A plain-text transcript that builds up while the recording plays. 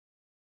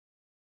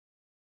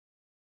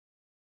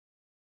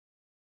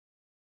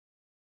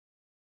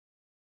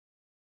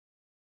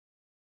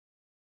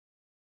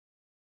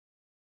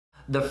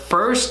The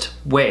first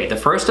way, the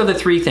first of the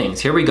three things,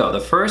 here we go. The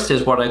first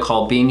is what I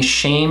call being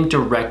shamed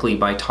directly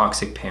by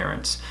toxic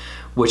parents,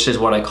 which is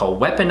what I call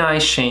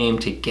weaponized shame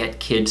to get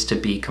kids to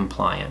be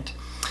compliant.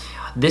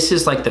 This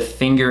is like the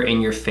finger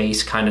in your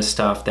face kind of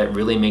stuff that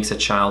really makes a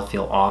child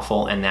feel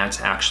awful, and that's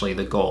actually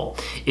the goal.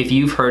 If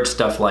you've heard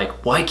stuff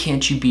like, why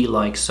can't you be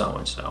like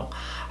so-and-so?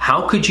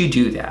 How could you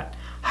do that?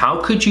 How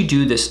could you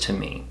do this to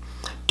me?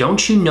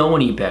 Don't you know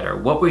any better?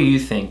 What were you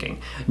thinking?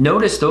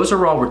 Notice those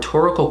are all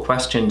rhetorical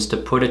questions to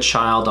put a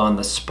child on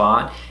the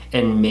spot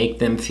and make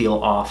them feel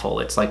awful.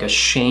 It's like a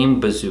shame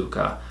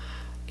bazooka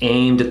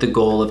aimed at the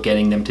goal of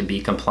getting them to be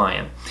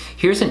compliant.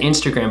 Here's an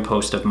Instagram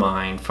post of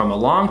mine from a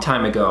long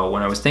time ago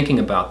when I was thinking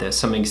about this,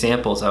 some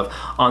examples of,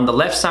 on the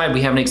left side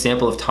we have an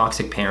example of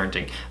toxic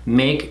parenting.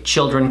 Make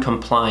children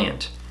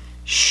compliant.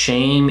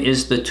 Shame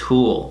is the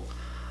tool.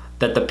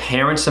 That the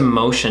parent's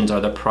emotions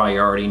are the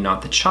priority,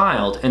 not the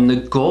child. And the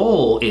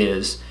goal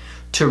is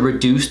to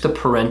reduce the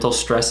parental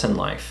stress in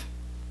life.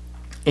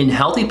 In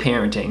healthy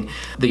parenting,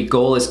 the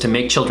goal is to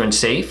make children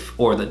safe,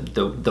 or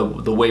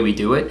the way we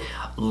do it.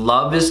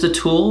 Love is the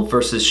tool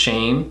versus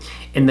shame.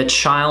 And the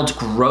child's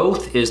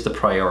growth is the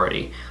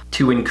priority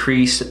to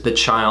increase the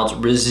child's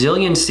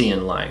resiliency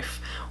in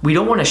life. We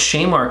don't want to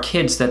shame our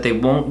kids that they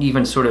won't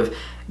even sort of,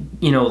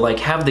 you know, like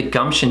have the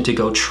gumption to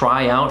go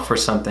try out for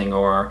something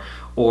or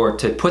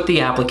to put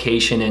the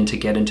application in to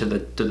get into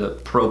the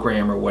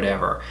program or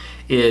whatever.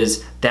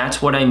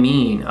 That's what I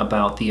mean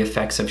about the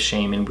effects of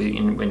shame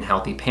in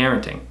healthy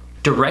parenting.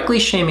 Directly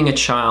shaming a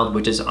child,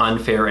 which is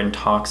unfair and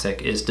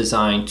toxic, is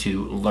designed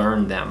to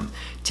learn them,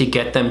 to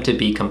get them to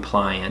be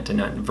compliant,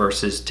 and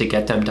versus to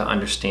get them to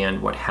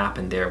understand what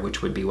happened there,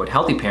 which would be what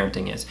healthy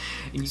parenting is.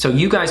 So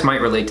you guys might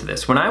relate to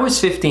this. When I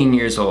was 15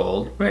 years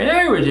old, when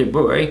I was a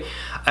boy,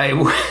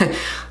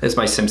 that's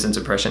my Simpsons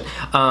impression.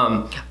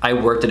 I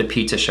worked at a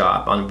pizza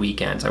shop on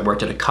weekends. I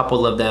worked at a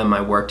couple of them. I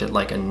worked at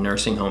like a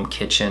nursing home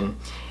kitchen,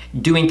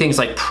 doing things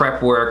like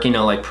prep work, you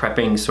know, like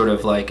prepping sort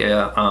of like,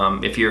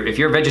 if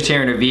you're a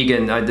vegetarian or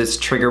vegan, this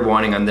trigger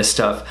warning on this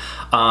stuff,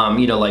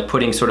 you know, like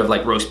putting sort of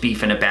like roast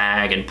beef in a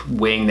bag and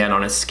weighing that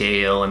on a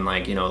scale, and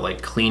like, you know,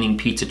 like cleaning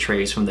pizza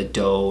trays from the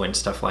dough and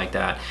stuff like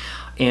that.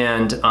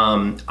 And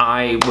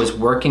I was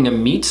working a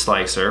meat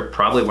slicer,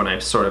 probably when I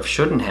sort of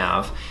shouldn't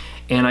have,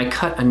 and I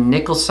cut a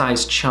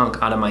nickel-sized chunk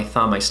out of my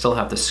thumb. I still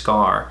have the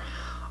scar.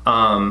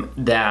 And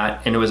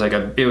it was like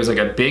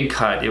a big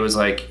cut. It was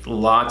like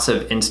lots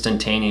of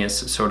instantaneous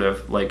sort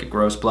of like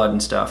gross blood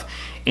and stuff.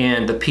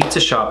 And the pizza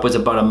shop was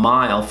about a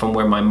mile from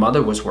where my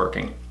mother was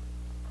working.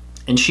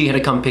 And she had to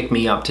come pick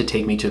me up to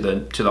take me to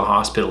the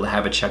hospital to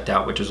have it checked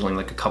out, which was only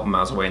like a couple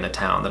miles away in the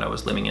town that I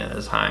was living in at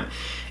the time.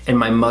 And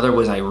my mother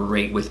was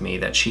irate with me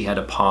that she had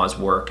to pause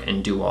work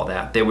and do all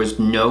that. There was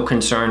no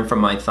concern for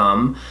my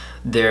thumb.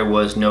 There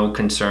was no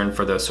concern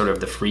for the sort of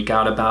the freak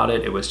out about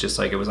it. It was just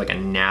like, it was like a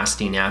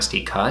nasty,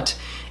 nasty cut.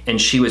 And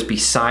she was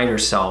beside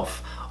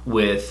herself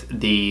with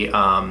the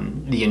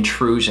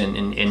intrusion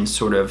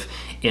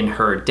in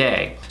her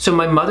day. So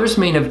my mother's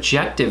main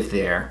objective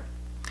there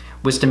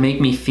was to make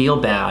me feel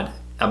bad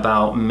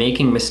about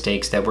making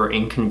mistakes that were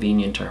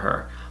inconvenient to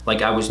her.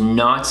 Like I was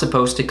not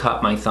supposed to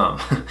cut my thumb.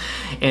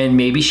 And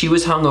maybe she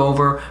was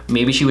hungover,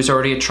 maybe she was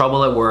already in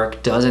trouble at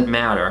work, doesn't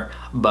matter.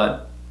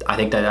 But I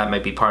think that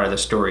might be part of the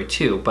story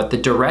too. But the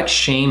direct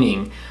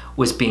shaming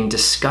was being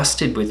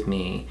disgusted with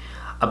me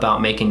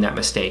about making that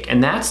mistake.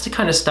 And that's the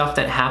kind of stuff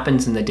that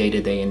happens in the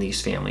day-to-day in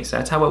these families.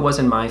 That's how it was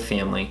in my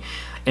family.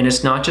 And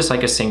it's not just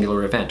like a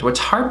singular event. What's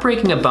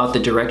heartbreaking about the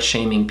direct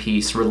shaming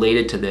piece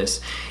related to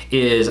this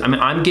is, I mean,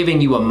 I'm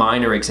giving you a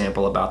minor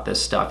example about this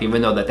stuff,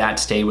 even though that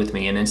stayed with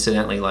me. And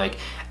incidentally, like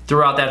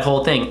throughout that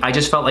whole thing, I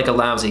just felt like a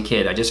lousy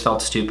kid. I just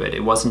felt stupid.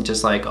 It wasn't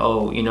just like,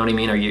 oh, you know what I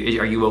mean? Are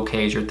you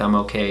okay? Is your thumb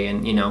okay?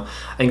 And you know,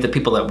 I think the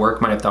people at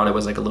work might have thought it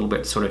was like a little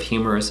bit sort of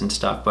humorous and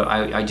stuff,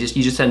 but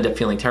you just end up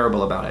feeling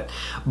terrible about it.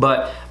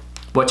 But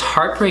what's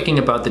heartbreaking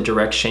about the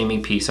direct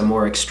shaming piece, a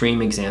more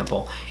extreme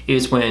example,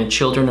 is when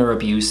children are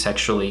abused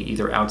sexually,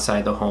 either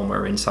outside the home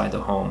or inside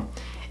the home,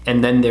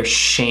 and then they're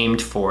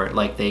shamed for it,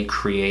 like they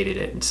created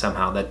it and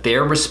somehow, that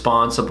they're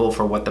responsible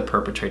for what the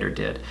perpetrator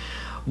did.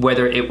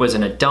 Whether it was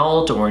an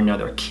adult or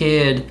another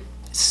kid,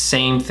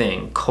 same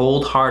thing,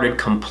 cold-hearted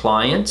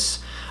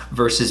compliance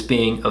versus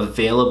being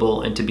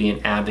available and to be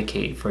an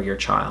advocate for your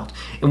child.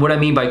 And what I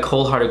mean by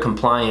cold-hearted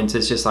compliance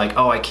is just like,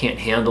 oh, I can't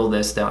handle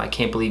this, that I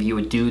can't believe you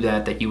would do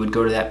that you would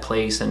go to that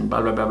place and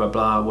blah, blah, blah, blah,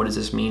 blah. What does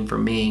this mean for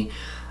me?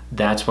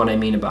 That's what I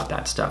mean about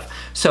that stuff.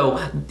 So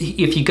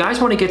if you guys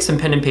want to get some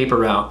pen and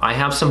paper out, I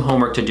have some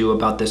homework to do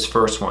about this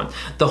first one.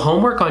 The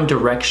homework on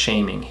direct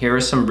shaming, here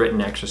are some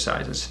written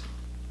exercises.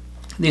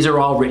 These are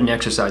all written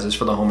exercises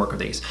for the homework of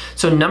these.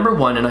 So number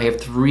one, and I have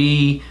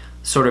 3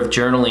 sort of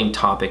journaling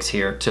topics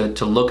here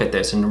to look at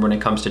this, and when it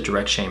comes to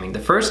direct shaming. The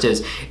first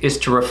is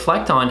to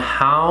reflect on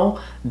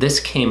how this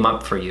came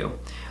up for you.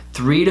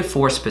 3 to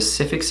 4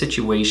 specific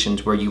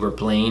situations where you were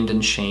blamed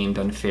and shamed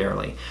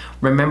unfairly.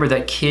 Remember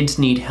that kids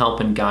need help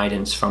and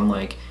guidance from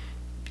like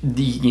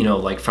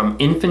like from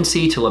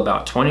infancy till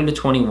about 20 to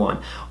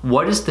 21,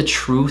 what is the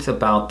truth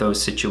about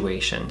those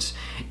situations?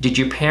 Did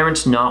your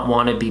parents not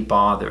want to be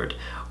bothered?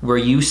 Were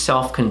you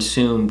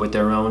self-consumed with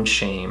their own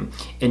shame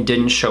and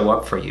didn't show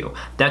up for you?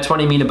 That's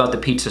what I mean about the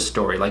pizza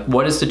story. Like,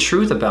 what is the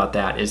truth about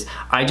that? Is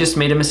I just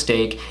made a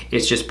mistake.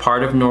 It's just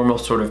part of normal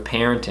sort of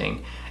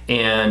parenting,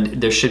 and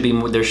there should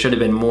have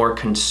been more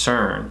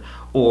concern,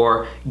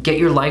 or get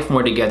your life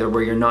more together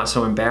where you're not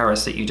so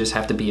embarrassed that you just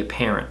have to be a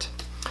parent.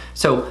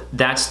 So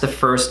that's the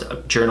first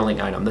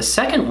journaling item. The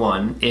second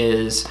one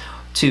is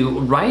to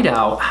write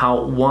out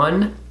how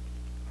one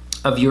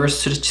of your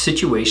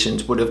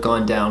situations would have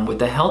gone down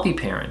with a healthy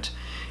parent.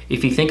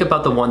 If you think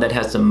about the one that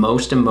has the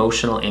most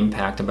emotional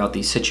impact about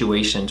these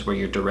situations where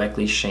you're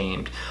directly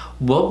shamed,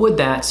 what would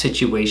that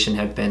situation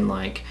have been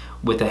like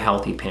with a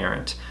healthy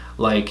parent?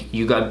 Like,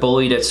 you got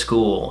bullied at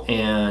school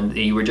and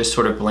you were just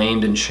sort of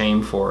blamed and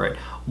shamed for it.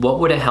 What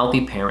would a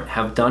healthy parent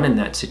have done in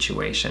that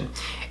situation?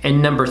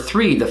 And number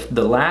three,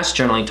 the last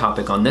journaling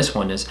topic on this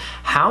one is,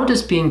 how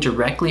does being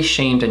directly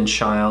shamed in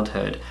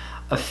childhood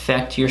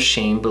affect your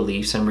shame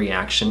beliefs and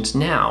reactions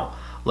now?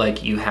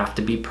 Like, you have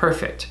to be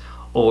perfect.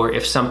 Or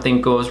if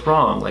something goes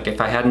wrong, like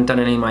if I hadn't done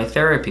any of my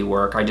therapy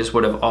work, I just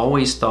would have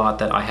always thought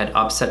that I had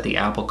upset the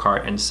apple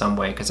cart in some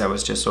way because I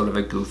was just sort of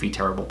a goofy,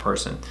 terrible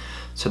person.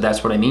 So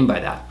that's what I mean by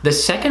that. The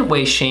second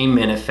way shame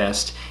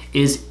manifests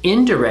is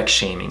indirect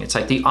shaming. It's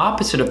like the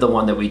opposite of the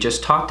one that we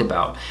just talked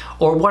about,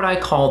 or what I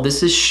call,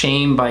 this is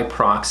shame by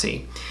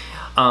proxy.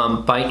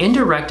 By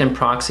indirect and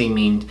proxy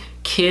mean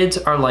kids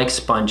are like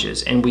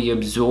sponges and we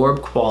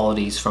absorb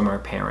qualities from our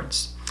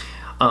parents.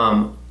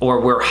 Or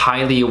we're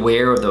highly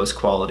aware of those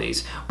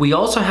qualities. We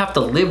also have to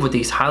live with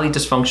these highly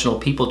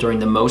dysfunctional people during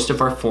the most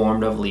of our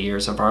formative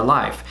years of our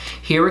life.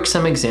 Here are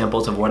some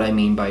examples of what I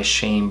mean by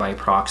shame by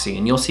proxy,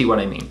 and you'll see what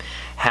I mean.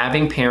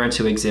 Having parents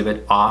who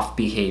exhibit off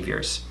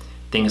behaviors,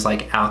 things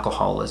like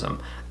alcoholism.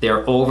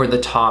 They're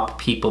over-the-top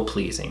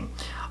people-pleasing.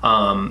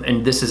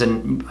 And this is I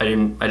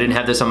didn't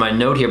have this on my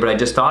note here, but I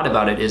just thought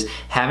about it, is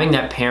having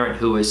that parent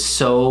who is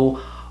so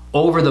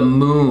over the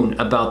moon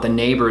about the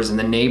neighbors and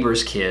the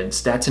neighbors'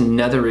 kids. That's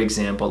another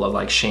example of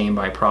like shame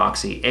by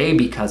proxy. A,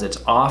 because it's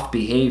off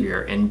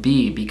behavior, and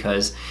B,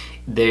 because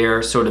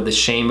they're sort of the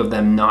shame of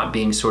them not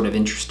being sort of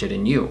interested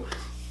in you.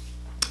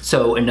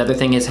 So another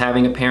thing is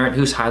having a parent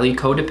who's highly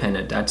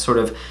codependent. That's sort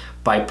of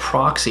by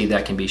proxy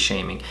that can be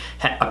shaming.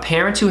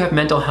 Parents who have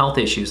mental health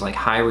issues like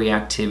high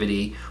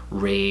reactivity,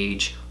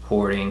 rage,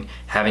 hoarding,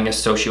 having a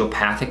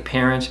sociopathic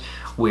parent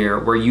where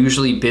we're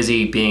usually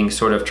busy being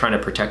sort of trying to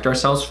protect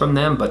ourselves from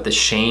them, but the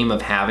shame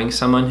of having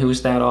someone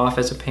who's that off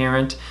as a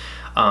parent.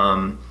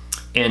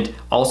 And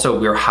also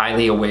we're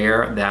highly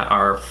aware that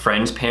our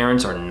friends'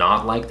 parents are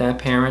not like that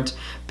parent.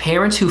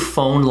 Parents who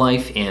phone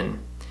life in.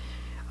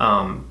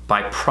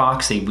 By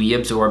proxy, we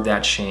absorb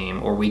that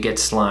shame, or we get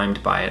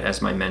slimed by it,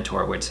 as my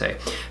mentor would say.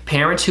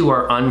 Parents who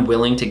are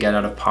unwilling to get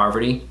out of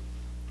poverty.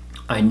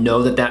 I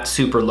know that that's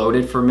super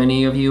loaded for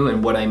many of you,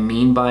 and what I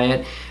mean by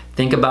it,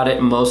 think about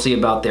it mostly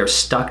about their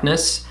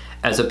stuckness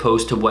as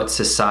opposed to what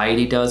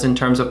society does in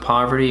terms of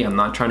poverty. I'm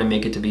not trying to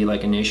make it to be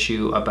like an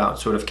issue about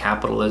sort of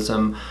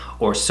capitalism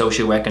or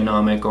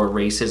socioeconomic or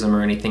racism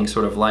or anything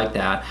sort of like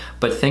that.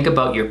 But think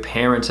about your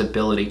parents'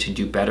 ability to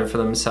do better for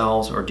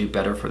themselves or do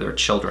better for their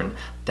children.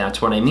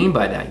 That's what I mean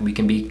by that. We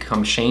can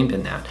become shamed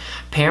in that.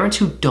 Parents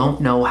who don't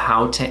know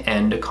how to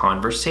end a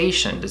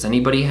conversation. Does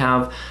anybody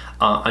have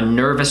a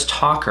nervous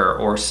talker,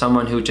 or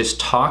someone who just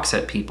talks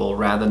at people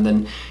rather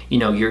than, you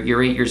know,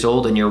 you're 8 years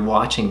old and you're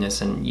watching this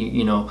and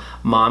you know,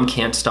 mom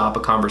can't stop a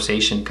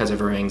conversation because of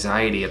her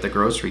anxiety at the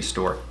grocery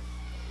store.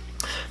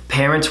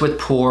 Parents with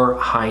poor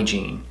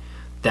hygiene.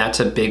 That's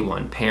a big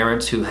one.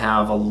 Parents who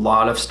have a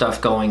lot of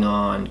stuff going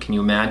on. Can you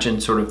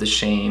imagine sort of the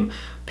shame?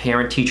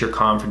 Parent-teacher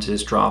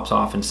conferences drops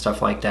off and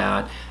stuff like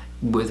that,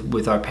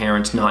 with our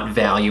parents not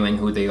valuing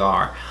who they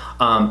are.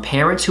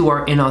 Parents who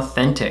are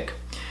inauthentic.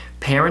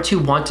 Parents who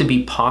want to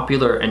be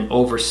popular and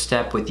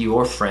overstep with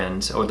your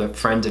friends or the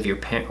friends of your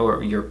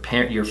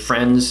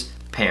friends'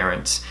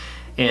 parents,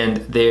 and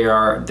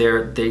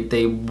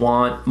they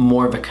want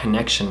more of a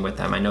connection with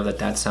them. I know that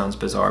that sounds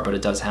bizarre, but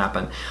it does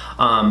happen.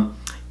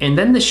 And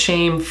then the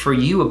shame for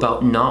you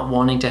about not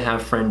wanting to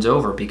have friends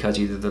over because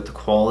either the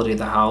quality of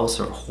the house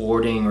or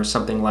hoarding or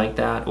something like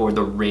that, or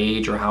the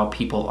rage or how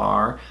people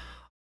are.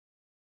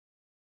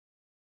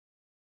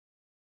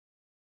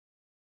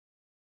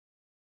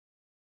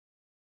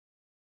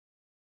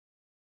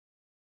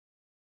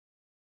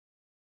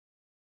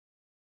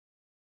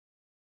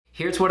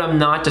 Here's what I'm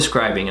not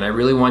describing, and I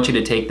really want you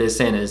to take this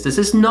in, is this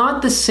is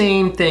not the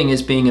same thing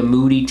as being a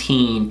moody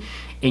teen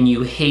and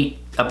you hate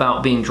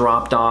about being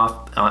dropped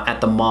off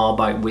at the mall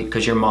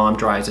because your mom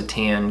drives a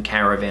tan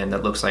Caravan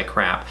that looks like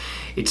crap.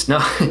 It's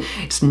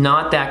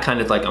not that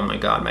kind of like, oh my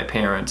God, my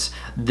parents.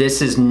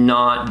 This is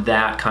not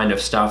that kind of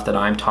stuff that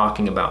I'm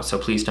talking about, so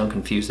please don't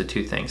confuse the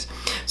two things.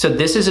 So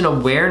this is an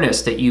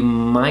awareness that you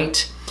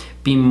might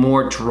be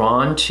more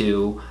drawn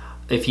to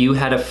if you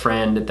had a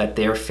friend that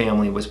their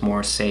family was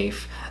more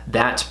safe,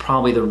 That's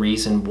probably the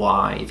reason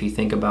why, if you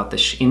think about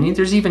and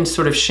there's even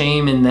sort of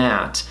shame in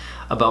that,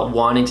 about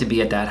wanting to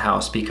be at that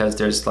house because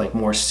there's like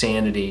more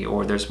sanity,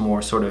 or there's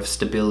more sort of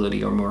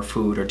stability, or more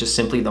food, or just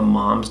simply the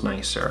mom's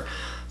nicer.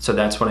 So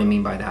that's what I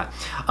mean by that.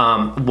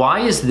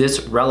 Why is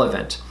this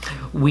relevant?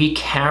 We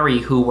carry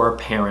who our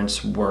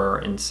parents were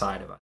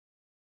inside of us.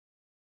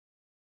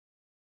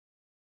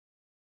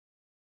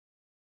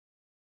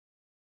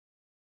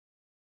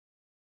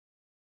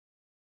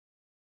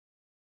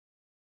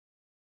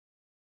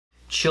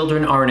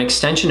 Children are an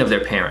extension of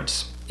their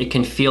parents. It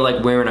can feel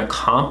like we're an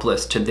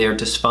accomplice to their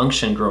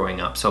dysfunction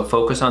growing up. So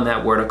focus on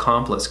that word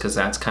accomplice, because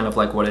that's kind of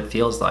like what it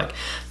feels like.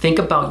 Think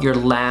about your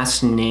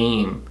last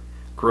name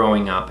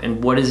growing up,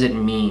 and what does it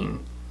mean?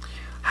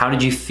 How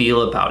did you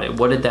feel about it?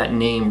 What did that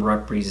name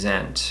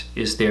represent?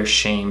 Is there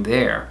shame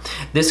there?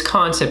 This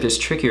concept is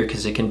trickier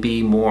because it can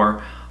be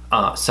more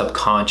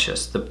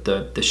subconscious,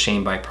 the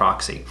shame by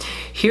proxy.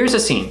 Here's a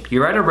scene.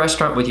 You're at a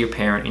restaurant with your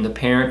parent, and the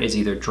parent is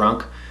either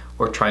drunk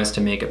or tries to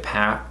make a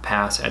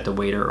pass at the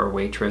waiter or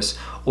waitress,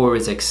 or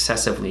is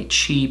excessively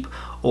cheap,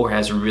 or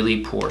has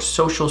really poor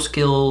social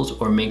skills,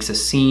 or makes a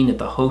scene at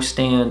the host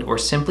stand, or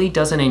simply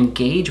doesn't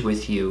engage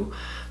with you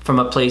from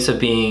a place of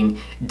being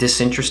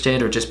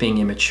disinterested or just being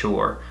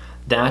immature.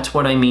 That's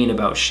what I mean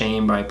about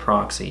shame by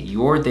proxy.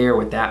 You're there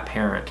with that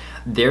parent.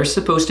 They're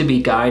supposed to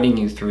be guiding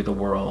you through the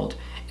world,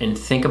 and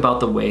think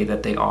about the way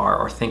that they are,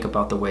 or think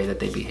about the way that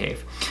they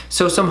behave.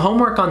 So some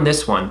homework on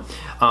this one.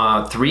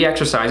 3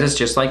 exercises,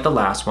 just like the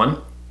last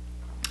one.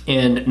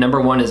 And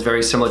number 1 is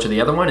very similar to the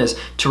other one, is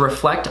to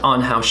reflect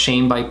on how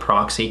shame by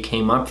proxy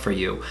came up for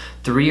you.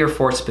 3 or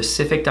 4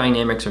 specific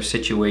dynamics or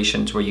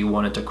situations where you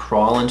wanted to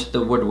crawl into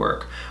the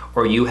woodwork,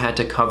 or you had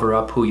to cover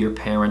up who your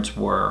parents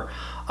were.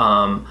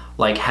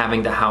 Like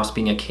having the house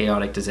being a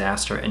chaotic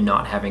disaster and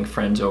not having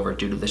friends over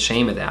due to the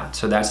shame of that.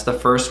 So that's the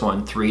first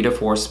one, 3 to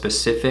 4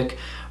 specific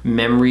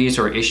memories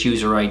or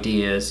issues or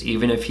ideas,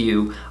 even if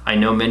I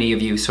know many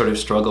of you sort of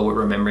struggle with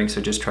remembering,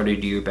 so just try to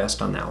do your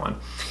best on that one.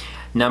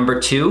 Number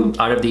 2,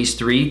 out of these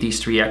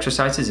three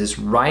exercises, is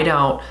write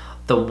out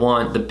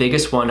the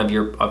biggest one of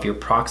your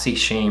proxy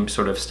shame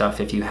sort of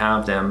stuff, if you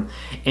have them,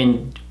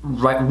 and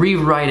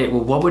rewrite it.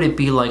 Well, what would it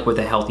be like with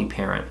a healthy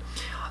parent?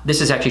 This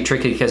is actually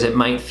tricky because it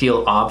might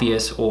feel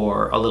obvious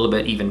or a little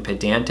bit even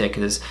pedantic,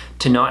 is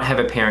to not have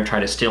a parent try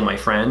to steal my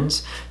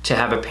friends, to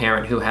have a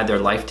parent who had their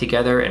life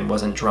together and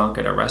wasn't drunk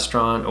at a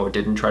restaurant, or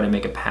didn't try to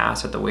make a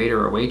pass at the waiter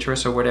or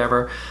waitress or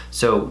whatever.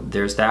 So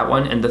there's that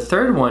one. And the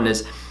third one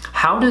is,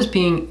 how does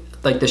being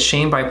like the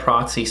shame by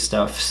proxy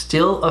stuff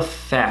still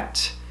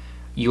affect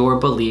your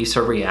beliefs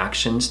or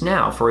reactions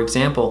now? For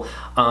example,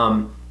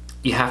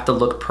 you have to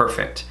look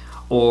perfect,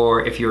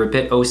 or if you're a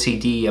bit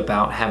OCD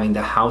about having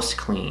the house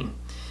clean,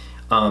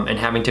 and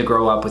having to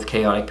grow up with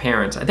chaotic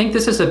parents. I think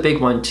this is a big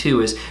one too,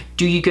 is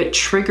do you get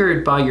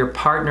triggered by your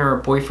partner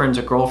or boyfriends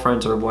or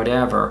girlfriends or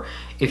whatever?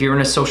 If you're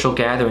in a social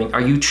gathering,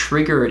 are you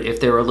triggered if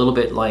they're a little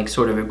bit like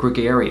sort of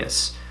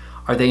gregarious?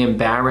 Are they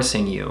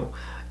embarrassing you?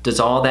 Does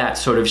all that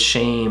sort of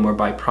shame or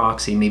by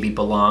proxy maybe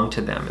belong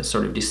to them? It's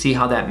sort of, do you see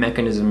how that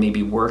mechanism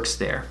maybe works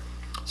there?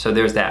 So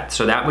there's that.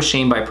 So that was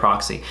shame by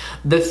proxy.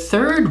 The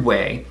third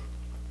way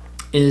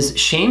is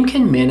shame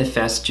can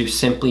manifest you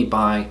simply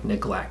by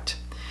neglect.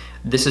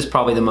 This is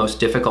probably the most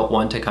difficult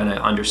one to kind of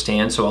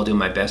understand, so I'll do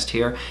my best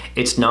here.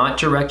 It's not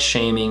direct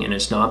shaming, and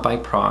it's not by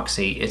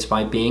proxy. It's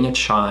by being a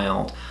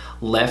child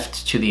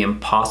left to the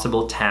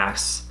impossible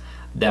tasks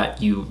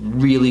that you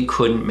really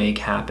couldn't make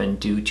happen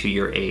due to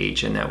your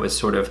age, and that was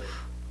sort of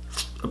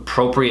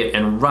appropriate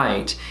and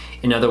right.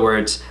 In other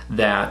words,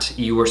 that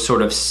you were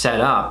sort of set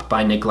up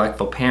by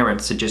neglectful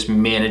parents to just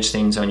manage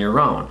things on your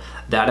own.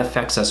 That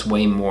affects us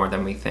way more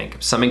than we think.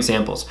 Some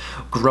examples: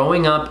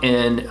 growing up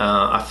in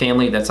a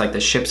family that's like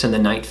the ships in the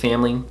night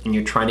family, and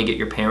you're trying to get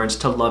your parents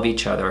to love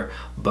each other,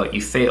 but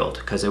you failed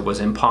because it was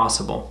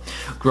impossible.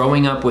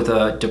 Growing up with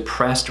a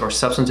depressed or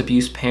substance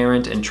abuse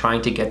parent and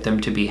trying to get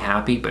them to be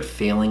happy, but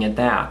failing at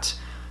that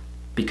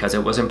because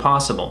it was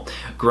impossible.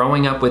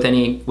 Growing up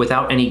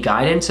without any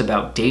guidance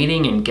about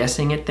dating and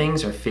guessing at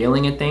things, or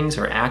failing at things,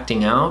 or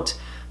acting out.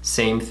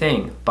 Same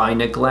thing, by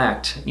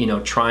neglect,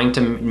 trying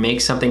to make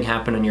something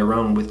happen on your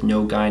own with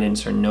no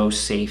guidance or no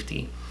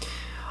safety.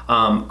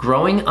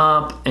 Growing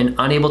up and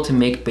unable to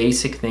make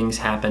basic things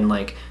happen,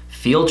 like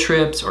field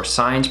trips or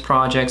science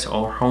projects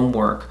or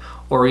homework,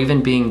 or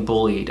even being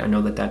bullied. I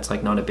know that that's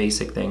like not a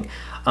basic thing.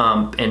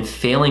 And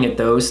failing at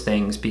those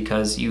things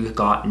because you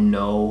got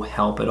no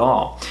help at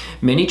all.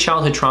 Many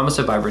childhood trauma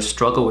survivors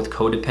struggle with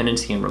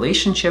codependency in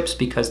relationships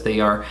because they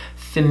are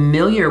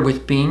familiar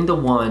with being the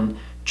one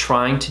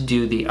trying to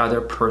do the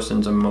other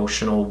person's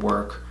emotional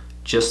work,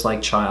 just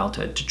like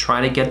childhood, to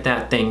try to get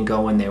that thing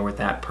going there with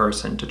that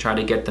person, to try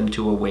to get them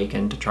to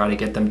awaken, to try to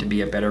get them to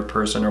be a better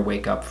person or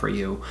wake up for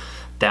you.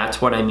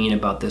 That's what I mean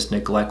about this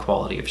neglect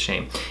quality of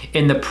shame.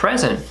 In the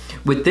present,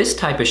 with this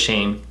type of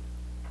shame,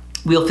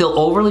 we'll feel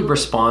overly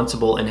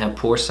responsible and have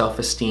poor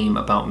self-esteem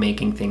about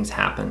making things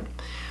happen.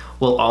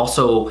 We'll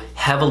also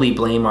heavily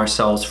blame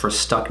ourselves for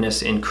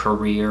stuckness in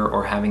career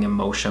or having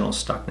emotional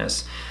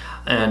stuckness.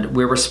 And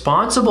we're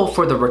responsible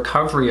for the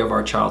recovery of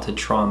our childhood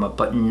trauma,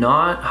 but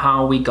not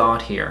how we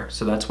got here.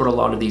 So that's what a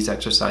lot of these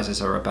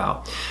exercises are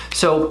about.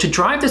 So to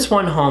drive this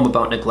one home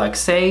about neglect,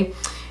 say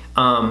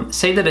that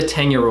a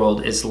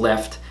 10-year-old is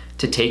left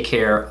to take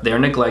care, they're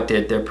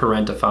neglected, they're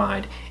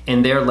parentified,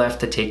 and they're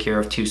left to take care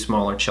of 2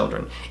 smaller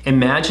children.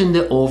 Imagine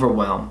the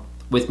overwhelm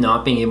with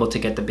not being able to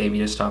get the baby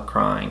to stop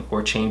crying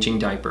or changing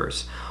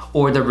diapers,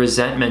 or the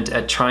resentment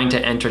at trying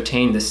to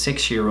entertain the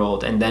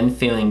 6-year-old and then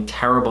feeling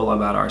terrible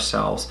about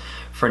ourselves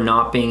for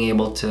not being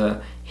able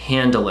to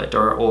handle it,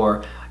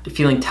 or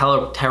feeling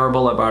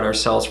terrible about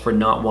ourselves for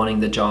not wanting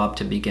the job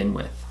to begin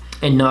with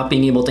and not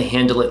being able to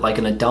handle it like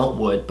an adult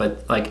would,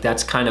 but like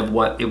that's kind of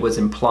what it was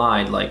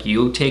implied, like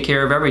you take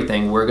care of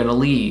everything, we're gonna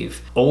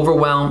leave.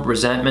 Overwhelm,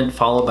 resentment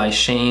followed by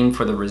shame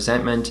for the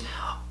resentment,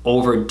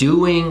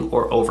 overdoing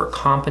or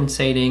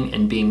overcompensating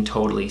and being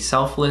totally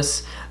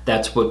selfless.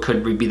 That's what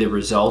could be the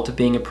result of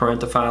being a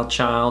parentified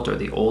child, or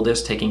the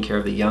oldest taking care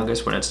of the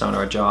youngest when it's not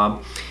our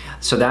job.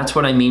 So that's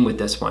what I mean with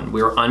this one.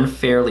 We're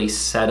unfairly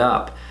set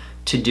up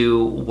to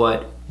do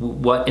what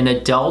an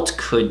adult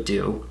could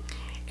do,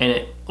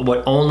 and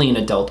what only an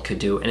adult could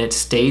do, and it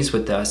stays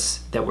with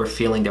us that we're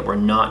feeling that we're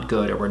not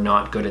good, or we're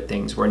not good at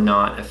things, we're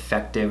not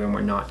effective, and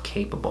we're not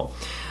capable.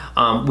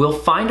 We'll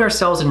find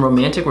ourselves in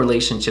romantic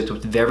relationships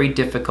with very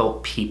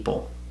difficult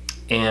people,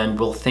 and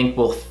we'll think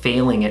we're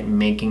failing at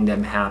making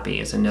them happy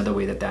is another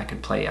way that that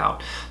could play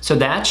out. So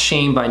that's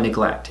shame by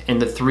neglect.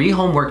 And the 3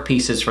 homework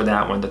pieces for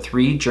that one, the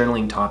 3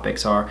 journaling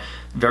topics, are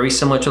very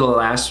similar to the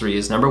last 3.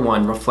 Is number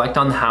 1, reflect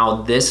on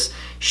how this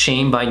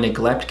shame by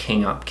neglect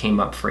came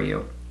up for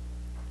you.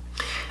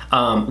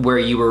 Where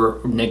you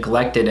were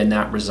neglected and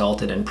that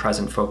resulted in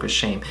present focused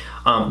shame.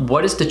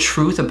 What is the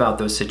truth about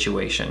those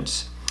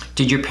situations?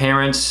 Did your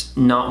parents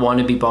not want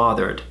to be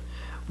bothered?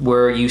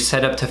 Were you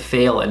set up to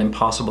fail at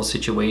impossible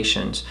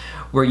situations?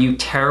 Were you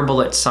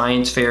terrible at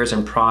science fairs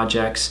and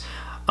projects?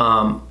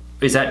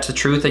 Is that the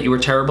truth, that you were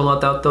terrible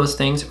at those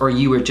things? Or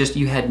you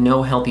had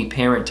no healthy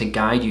parent to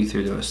guide you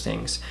through those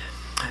things?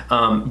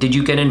 Did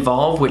you get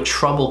involved with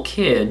troubled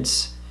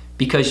kids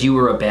because you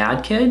were a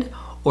bad kid?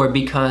 Or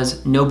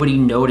because nobody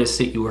noticed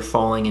that you were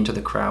falling into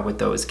the crowd with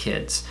those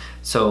kids?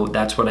 So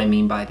that's what I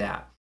mean by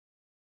that.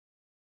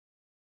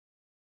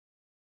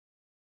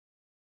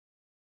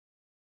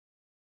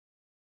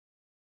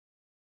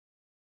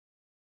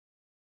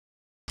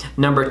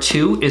 Number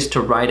 2 is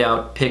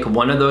to pick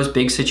one of those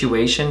big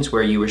situations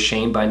where you were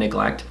shamed by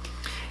neglect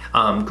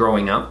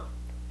growing up,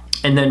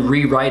 and then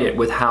rewrite it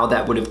with how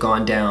that would have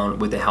gone down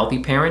with a healthy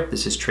parent.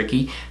 This is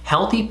tricky.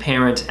 Healthy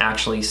parents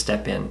actually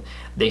step in.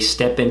 They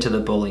step into the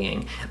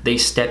bullying. They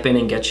step in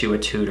and get you a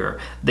tutor.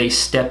 They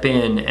step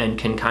in and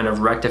can kind of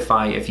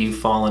rectify if you've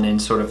fallen in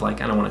sort of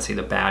like, I don't want to say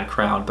the bad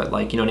crowd, but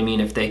like, you know what I mean?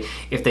 If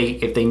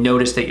they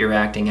notice that you're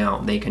acting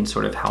out, they can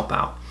sort of help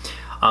out.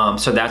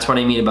 So that's what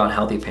I mean about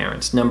healthy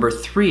parents. Number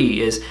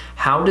 3 is,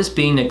 how does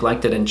being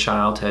neglected in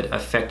childhood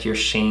affect your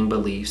shame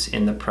beliefs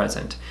in the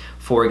present?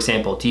 For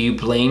example, do you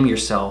blame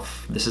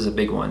yourself, this is a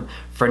big one,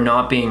 for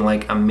not being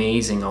like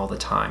amazing all the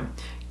time?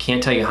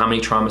 Can't tell you how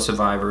many trauma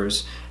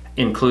survivors,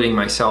 including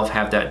myself,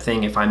 have that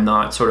thing, if I'm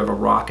not sort of a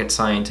rocket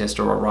scientist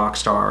or a rock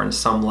star on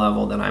some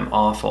level, then I'm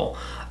awful.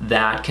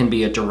 That can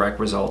be a direct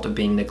result of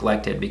being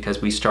neglected,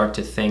 because we start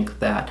to think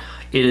that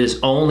it is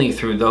only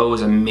through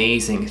those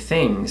amazing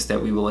things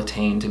that we will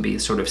attain to be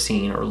sort of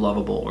seen or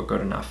lovable or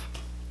good enough.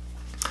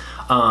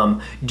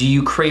 Do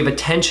you crave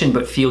attention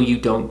but feel you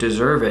don't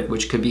deserve it,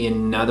 which could be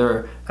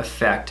another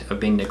effect of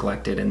being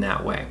neglected in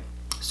that way.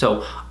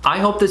 So I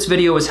hope this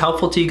video was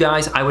helpful to you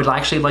guys. I would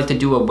actually like to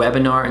do a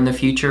webinar in the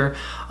future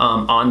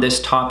on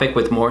this topic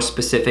with more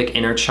specific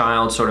inner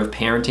child sort of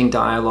parenting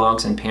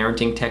dialogues and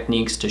parenting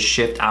techniques to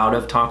shift out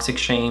of toxic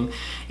shame.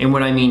 And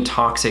when I mean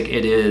toxic,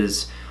 it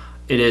is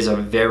a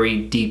very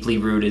deeply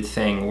rooted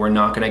thing. We're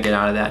not going to get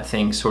out of that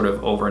thing sort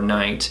of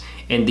overnight.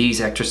 And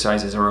these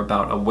exercises are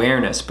about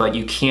awareness, but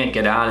you can't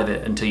get out of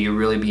it until you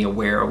really be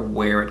aware of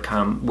where it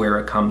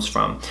comes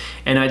from.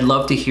 And I'd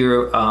love to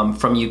hear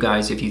from you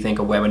guys if you think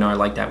a webinar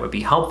like that would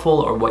be helpful,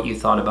 or what you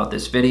thought about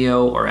this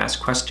video, or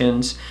ask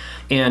questions.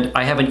 And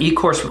I have an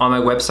e-course on my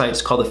website.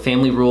 It's called The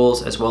Family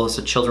Rules, as well as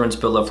the Children's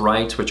Bill of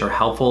Rights, which are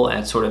helpful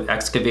at sort of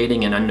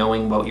excavating and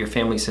unknowing about your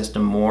family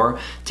system more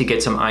to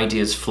get some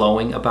ideas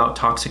flowing about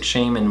toxic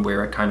shame and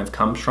where it kind of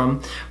comes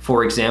from.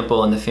 For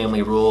example, in the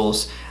Family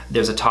Rules,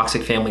 there's a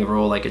toxic family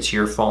rule, like it's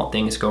your fault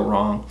things go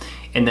wrong.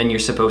 And then you're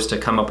supposed to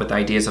come up with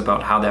ideas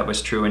about how that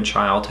was true in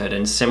childhood.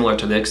 And similar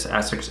to this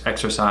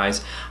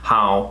exercise,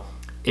 how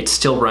it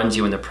still runs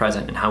you in the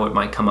present and how it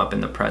might come up in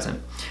the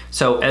present.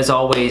 So as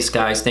always,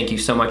 guys, thank you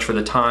so much for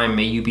the time.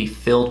 May you be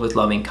filled with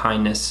loving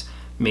kindness.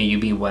 May you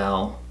be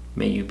well.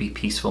 May you be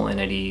peaceful and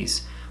at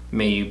ease.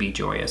 May you be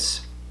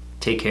joyous.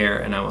 Take care,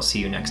 and I will see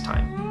you next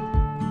time.